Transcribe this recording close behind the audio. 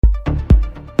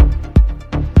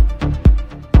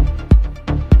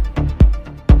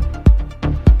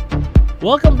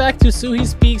Welcome back to Suhi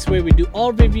Speaks, where we do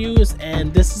all reviews,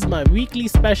 and this is my weekly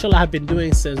special I've been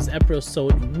doing since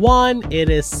episode 1. It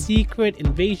is Secret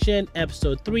Invasion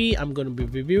episode 3. I'm going to be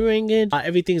reviewing it.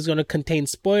 Everything is going to contain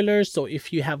spoilers, so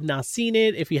if you have not seen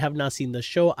it, if you have not seen the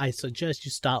show, I suggest you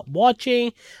stop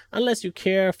watching. Unless you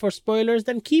care for spoilers,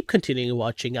 then keep continuing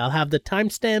watching. I'll have the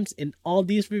timestamps in all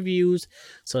these reviews,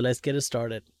 so let's get it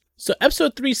started. So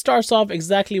episode 3 starts off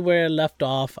exactly where it left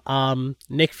off.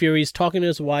 Nick Fury's talking to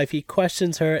his wife. He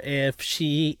questions her if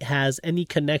she has any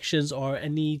connections or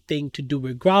anything to do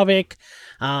with Gravik.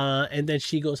 And then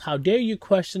she goes, "How dare you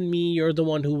question me? You're the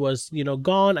one who was,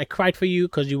 gone. I cried for you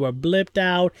because you were blipped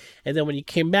out. And then when you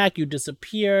came back, you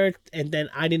disappeared. And then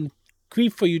I didn't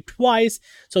grieve for you twice,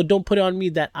 so don't put it on me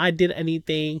that I did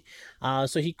anything."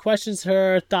 So he questions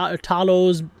her.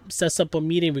 Talos sets up a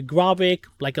meeting with Gravik,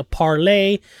 like a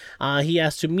parlay. He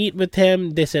has to meet with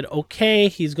him. They said okay,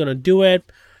 he's gonna do it.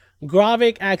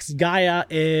 Gravik asks Gaia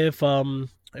if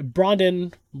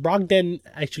Brogdon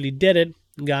actually did it.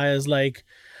 Gaia's like,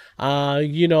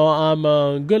 I'm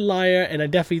a good liar and I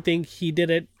definitely think he did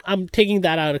it. I'm taking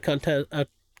that out of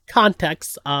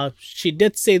context. She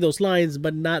did say those lines,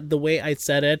 but not the way I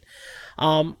said it.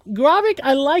 Gravik,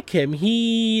 I like him.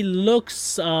 He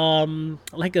looks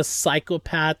like a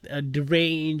psychopath,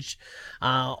 deranged,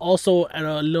 also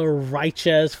a little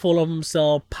righteous, full of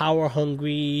himself, power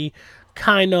hungry,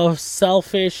 kind of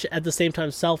selfish, at the same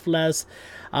time selfless.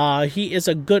 He is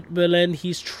a good villain.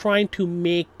 He's trying to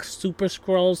make Super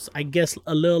Skrulls, I guess,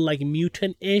 a little like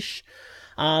mutant-ish.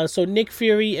 So Nick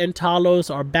Fury and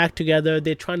Talos are back together.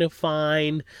 They're trying to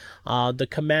find the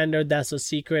commander that's a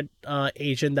secret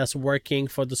agent that's working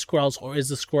for the Skrulls, or is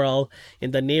a Skrull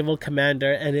in the naval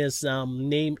commander, and his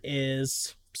name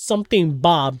is something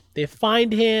Bob. They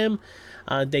find him,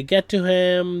 they get to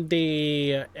him,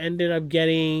 they ended up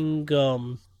getting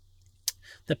the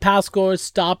passcode,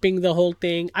 stopping the whole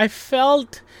thing. I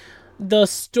felt the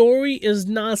story is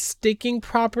not sticking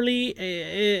properly.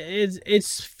 It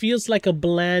feels like a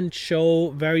bland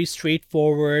show, very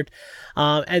straightforward.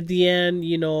 At the end,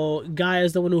 Gaia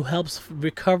is the one who helps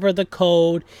recover the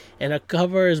code, and her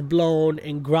cover is blown,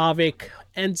 and Gravik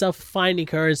ends up finding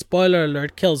her, and spoiler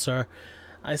alert, kills her.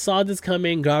 I saw this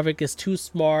coming. Gravik is too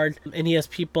smart, and he has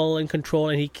people in control,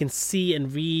 and he can see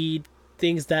and read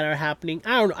things that are happening.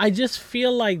 I don't know. I just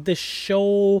feel like the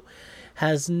show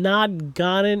has not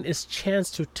gotten its chance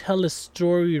to tell a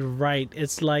story right.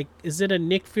 It's like, is it a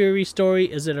Nick Fury story?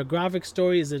 Is it a Gravik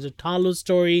story? Is it a Talos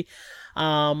story?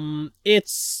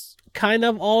 It's kind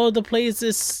of all over the place.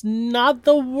 It's not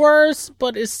the worst,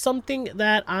 but it's something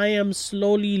that I am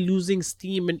slowly losing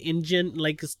steam and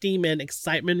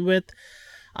excitement with.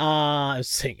 I was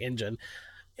saying engine.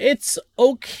 It's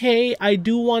okay. I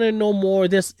do want to know more.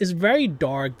 This is very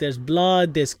dark. There's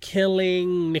blood. There's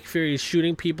killing. Nick Fury is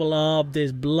shooting people up.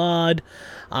 There's blood.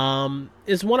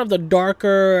 It's one of the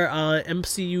darker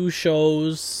MCU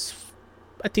shows.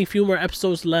 I think a few more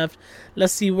episodes left.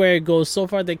 Let's see where it goes. So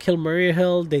far, they kill Maria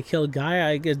Hill. They kill Gaia.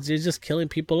 I guess they're just killing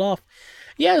people off.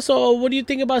 Yeah, so what do you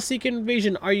think about Secret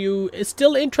Invasion? Are you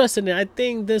still interested in it? I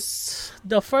think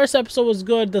the first episode was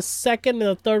good. The second and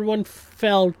the third one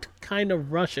felt kind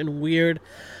of rushed and weird.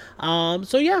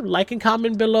 So yeah, like and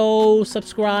comment below,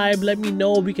 subscribe, let me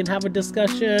know, we can have a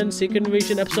discussion. Secret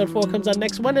Invasion episode 4 comes out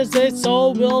next Wednesday, so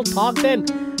we'll talk then.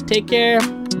 Take care,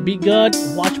 be good,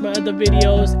 watch my other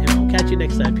videos, and I'll catch you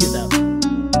next time. Peace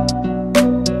out.